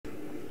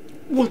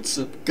What's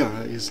up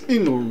guys,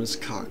 Enormous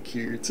Cock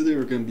here. Today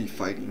we're going to be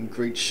fighting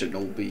Great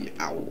Shinobi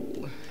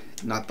Owl,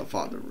 not the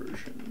father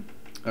version.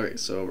 Okay,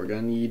 so we're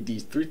going to need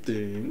these three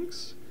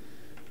things.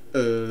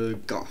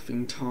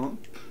 Golfing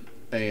top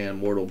and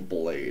Mortal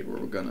Blade, where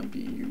we're going to be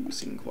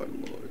using quite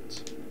a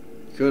lot.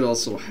 You could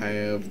also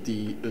have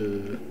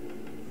the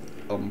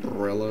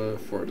umbrella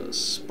for the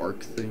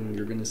spark thing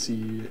you're going to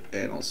see,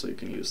 and also you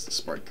can use the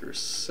spark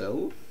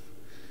yourself.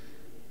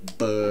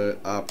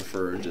 But I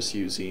prefer just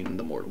using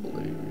the Mortal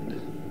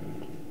Blade.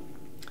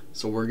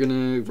 So we're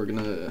gonna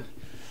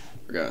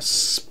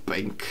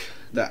spank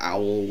the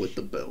owl with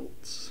the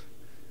belt.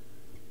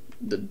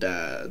 The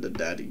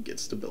daddy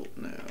gets the belt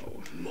now.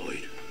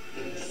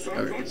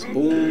 Okay, so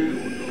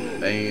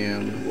boom,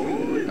 bam.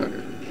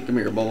 Okay, come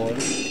here, boy.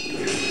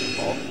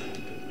 Oh.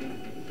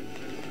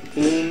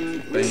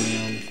 Boom,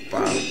 bam,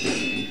 bow. Let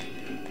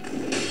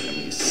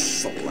me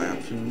slap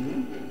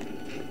him.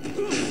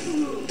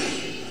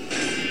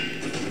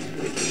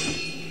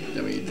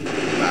 Then we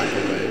back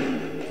away.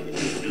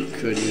 You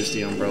could use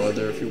the umbrella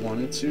there if you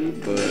wanted to,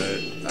 but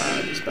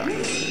just back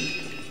away.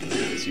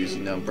 Because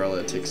using the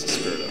umbrella takes the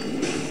spirit out of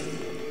it.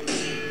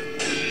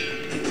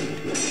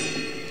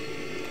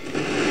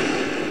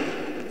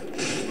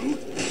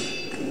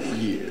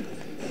 Yeah.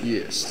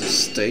 Yes, to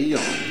stay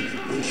on.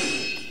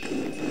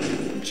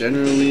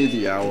 Generally,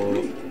 the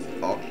owl.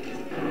 Oh.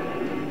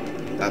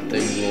 That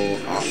thing will.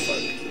 Oh,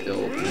 fuck.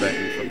 It'll prevent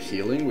you from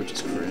healing, which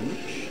is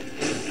cringe.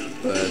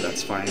 But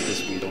that's fine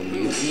because we don't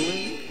need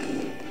healing.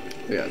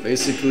 But yeah,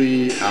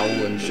 basically,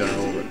 Owl in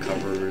general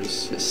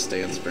recovers his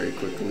stance very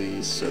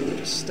quickly, so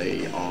just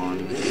stay on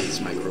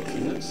his micro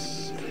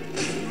penis,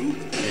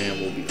 and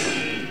we'll be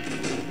fine.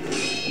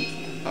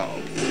 Uh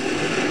oh,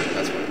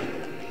 that's fine.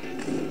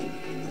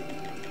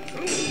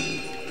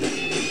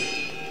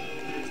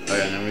 Oh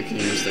yeah, now we can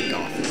use the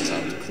Gothic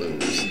top to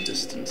close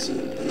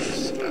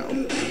distances. Ow.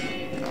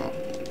 Oh.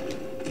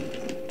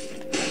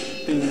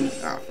 Bing.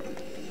 Ah, fuck.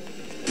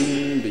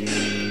 Bing,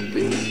 bing,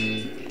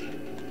 bing.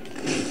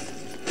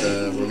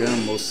 We're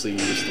gonna mostly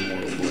use the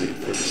Mortal Blade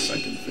for the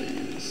second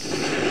phase.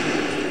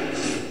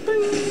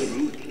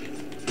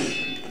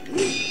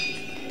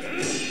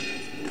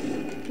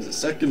 Because the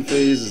second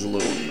phase is a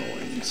little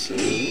annoying, so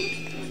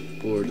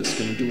we're just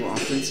gonna do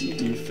offense and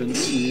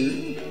defense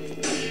here.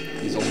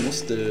 He's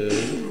almost dead.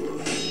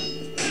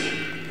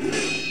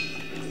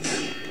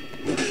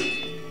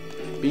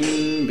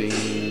 Bing,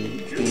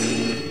 bing,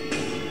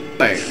 bing.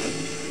 Bam!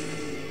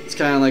 It's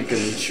kind of like a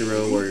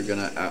Nichiro where you're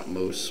gonna at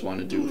most want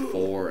to do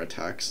 4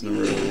 attacks in a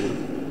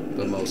row,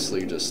 but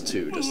mostly just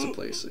 2 just to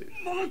play safe.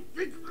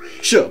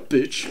 Shut up,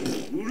 bitch!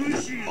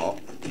 Oh.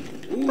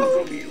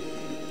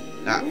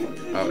 Ah,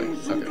 okay,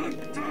 okay.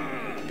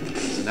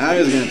 So now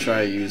he's gonna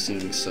try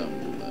using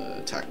some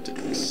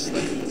tactics,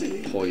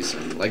 like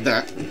poison, like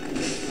that.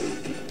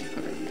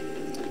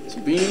 Okay. So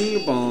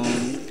bing bong.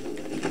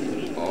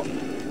 Oh.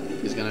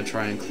 He's gonna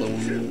try and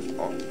clone.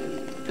 Oh.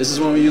 This is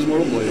when we use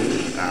Mortal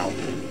Blade. Ow.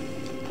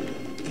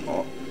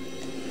 Oh,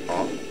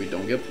 oh, we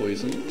don't get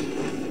poisoned.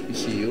 We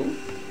heal.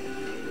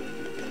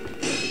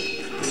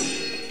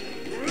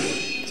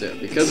 So yeah,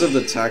 because of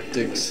the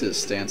tactics, his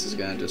stance is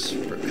gonna just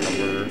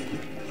recover,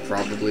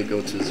 probably go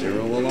to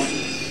 0 a lot,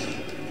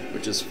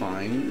 which is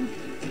fine.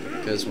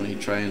 Because when he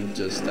try and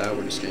just that,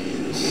 we're just gonna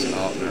use.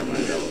 Oh, never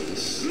mind. That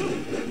was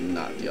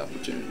not the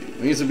opportunity.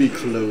 We need to be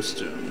close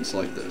to him. It's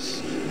like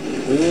this.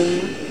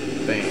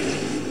 Boom,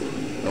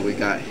 bam. But we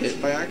got hit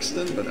by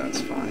accident, but that's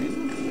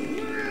fine.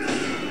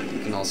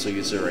 Can also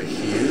use it right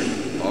here.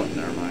 Oh,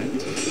 never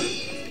mind.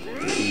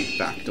 He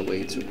backed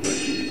away too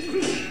quickly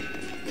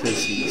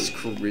because he's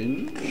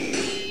cringe.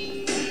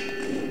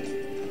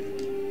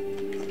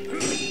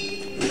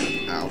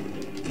 Ow.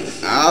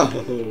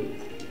 Ow!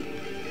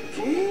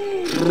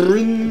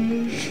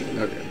 Cringe!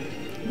 Okay.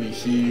 We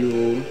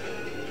heal.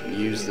 We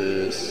use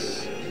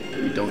this.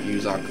 We don't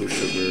use Akko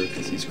Sugar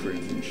because he's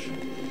cringe.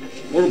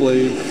 Mortal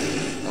Blade.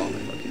 Oh my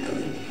fucking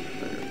god.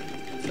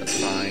 Okay. That's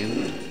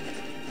fine.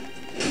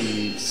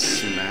 We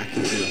smack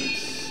his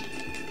lips.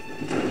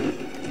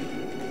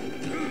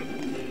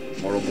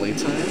 Mortal Blade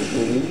time.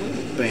 Boom.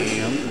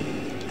 Bam.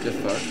 Get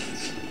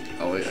fucked.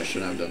 Oh wait, I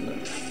shouldn't have done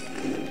that.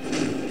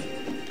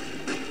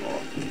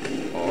 Oh.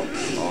 Oh.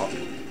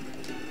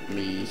 Oh.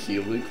 Me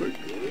heal really quick.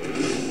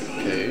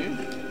 Okay.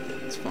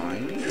 It's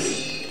fine.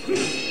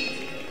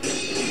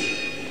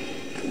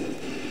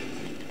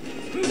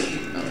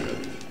 Now we're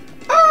good.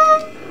 Ah!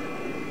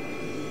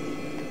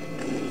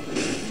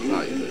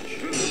 Ah, you bitch.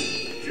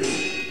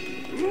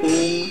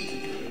 Boom.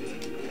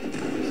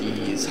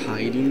 He's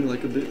hiding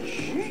like a bitch.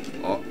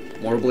 Oh,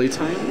 more blade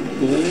time.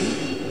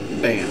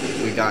 Boom. Bam.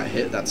 We got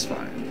hit. That's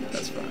fine.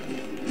 That's fine.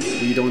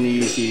 We don't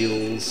need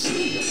heals.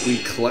 We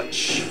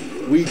clutch.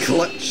 We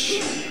clutch.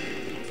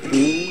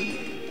 Boom.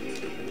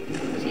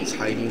 He's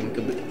hiding like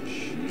a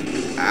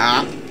bitch.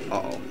 Ah.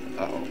 Uh-oh.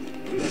 Uh-oh.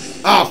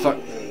 Ah, fuck.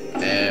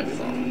 And we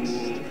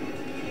lost.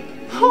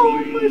 Oh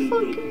my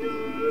fucking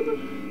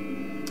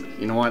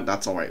god. You know what?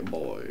 That's alright,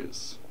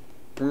 boys.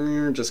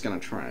 We're just gonna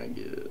try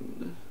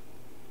again.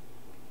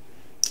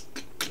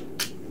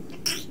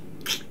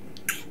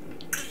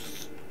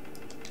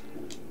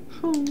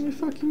 Oh my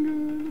fucking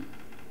god.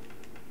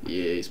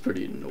 Yeah, he's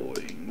pretty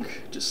annoying.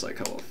 Just like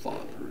how a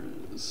father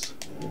is.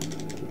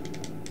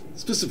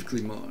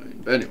 Specifically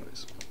mine. But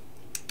anyways.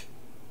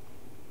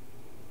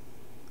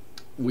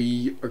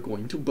 We are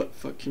going to butt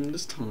fuck him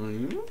this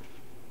time.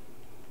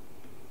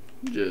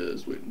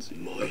 Just wait and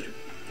see. Okay.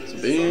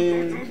 So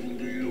bing.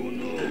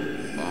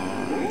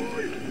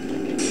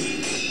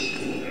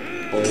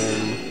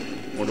 Boom.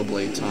 Mortal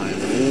Blade time.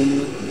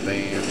 Boom.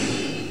 Bam.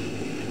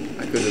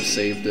 I could have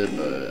saved it,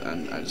 but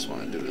I just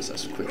want to do this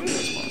as quickly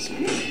as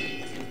possible.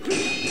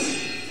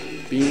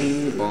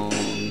 Bing bong.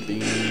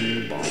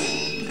 Bing bong.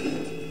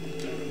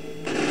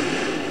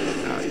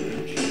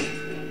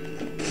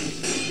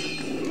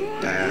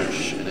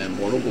 Dash, and then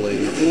Mortal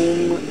Blade,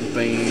 boom,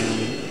 bam.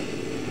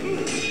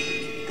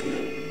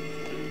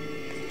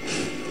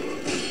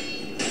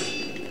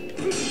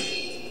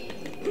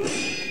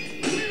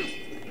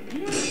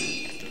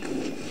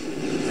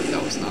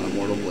 That was not a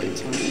Mortal Blade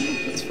time,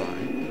 that's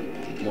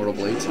fine. Mortal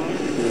Blade time,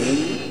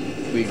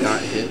 boom. We got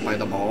hit by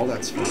the ball,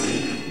 that's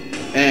fine.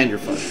 And you're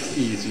fucked.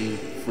 Easy,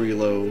 free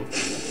low,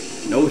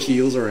 no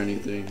heals or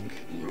anything.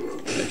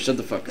 Okay, shut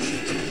the fuck up.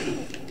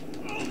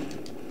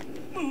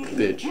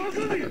 Bitch.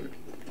 Okay.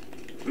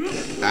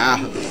 Ah!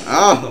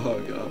 Oh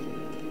god.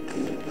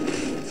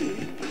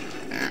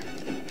 Ah.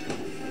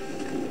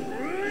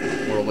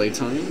 Mortal Blade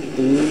time.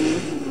 Boom.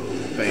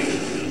 Bam.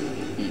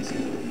 Easy.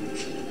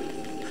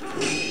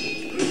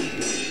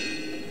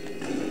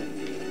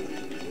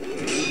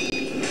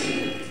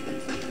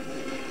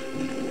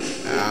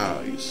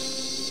 Ow, you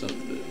son of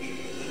a bitch.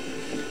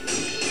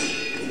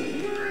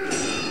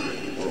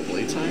 Mortal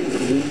Blade time.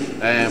 Boom.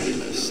 And we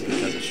missed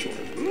because it's short.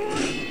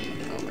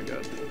 Oh my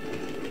god.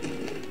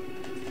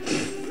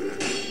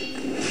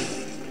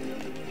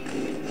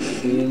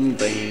 Boom,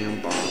 bam,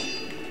 bop,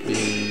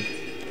 bing,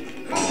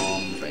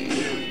 bomb,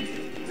 bam,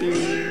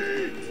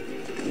 bing.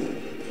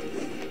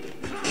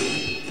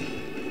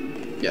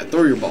 Yeah,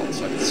 throw your ball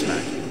so I can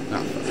smack you.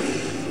 Not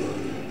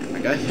fun. I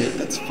got hit,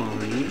 that's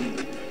fine.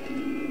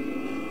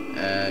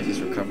 He's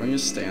recovering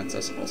his stance,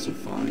 that's also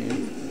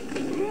fine.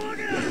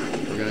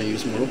 We're gonna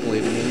use Mortal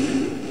Blade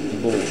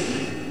again. Boom.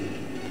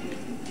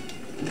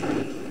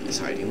 He's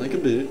hiding like a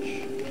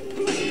bitch.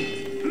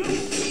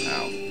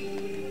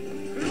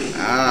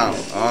 Ow.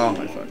 Oh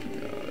my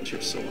fucking god.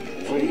 You're so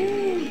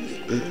annoying.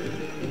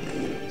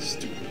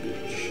 Stupid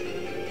bitch.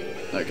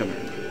 Alright, come here.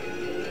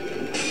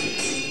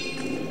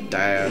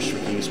 Dash. We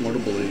can use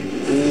Mortal Blade.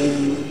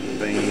 Boom.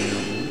 Bam.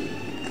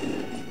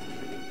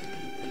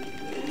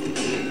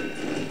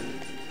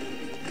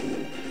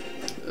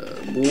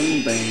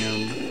 Boom. Bam.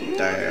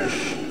 Dash.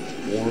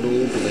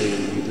 Mortal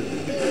Blade.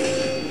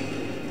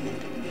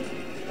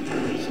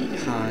 He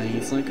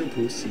hides like a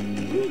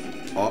pussy.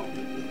 Oh.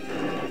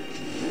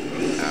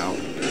 Ow.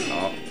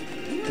 Oh.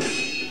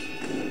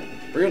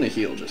 We're gonna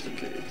heal just in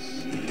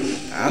case.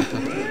 Ah.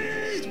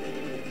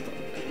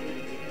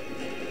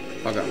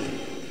 Fuck up.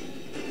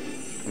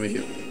 Let me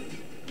heal.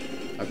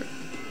 Okay.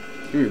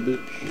 Come here,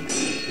 bitch.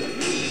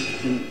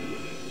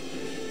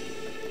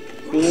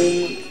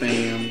 Boom,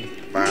 bam,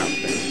 bam,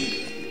 bam.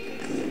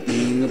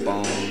 Bing,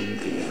 bong,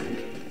 bing.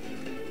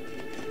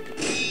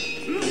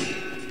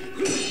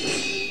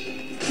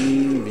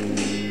 Bing,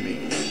 bing,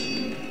 bing.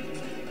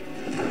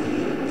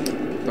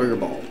 Throw your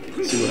ball.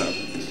 See what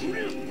happens.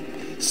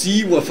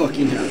 See what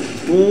fucking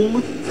happens.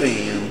 Boom,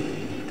 bam.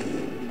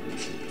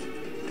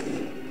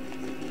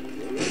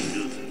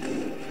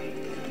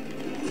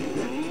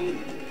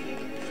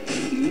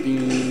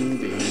 Bing,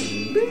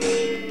 bing, bing,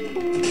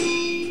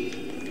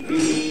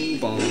 bing,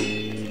 bong,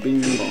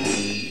 bing, bong,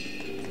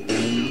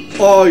 boom.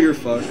 Oh, you're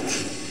fucked.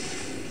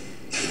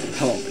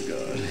 Oh my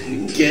god.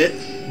 Get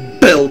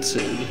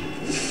belted.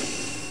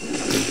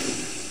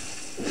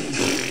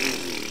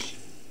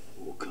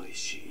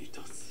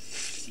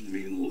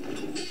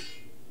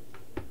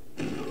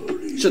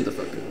 Shut the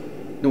fuck up.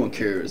 No one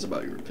cares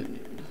about your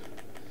opinion.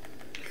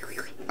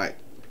 Alright.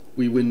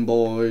 We win,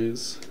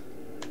 boys.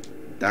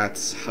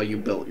 That's how you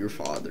built your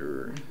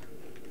father.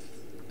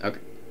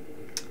 Okay.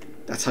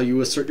 That's how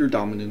you assert your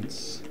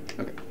dominance.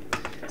 Okay.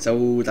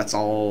 So that's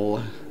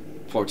all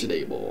for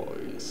today,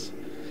 boys.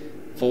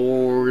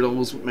 For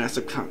those with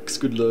massive cocks,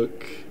 good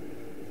luck.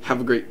 Have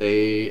a great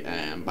day,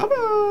 and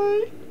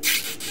bye-bye.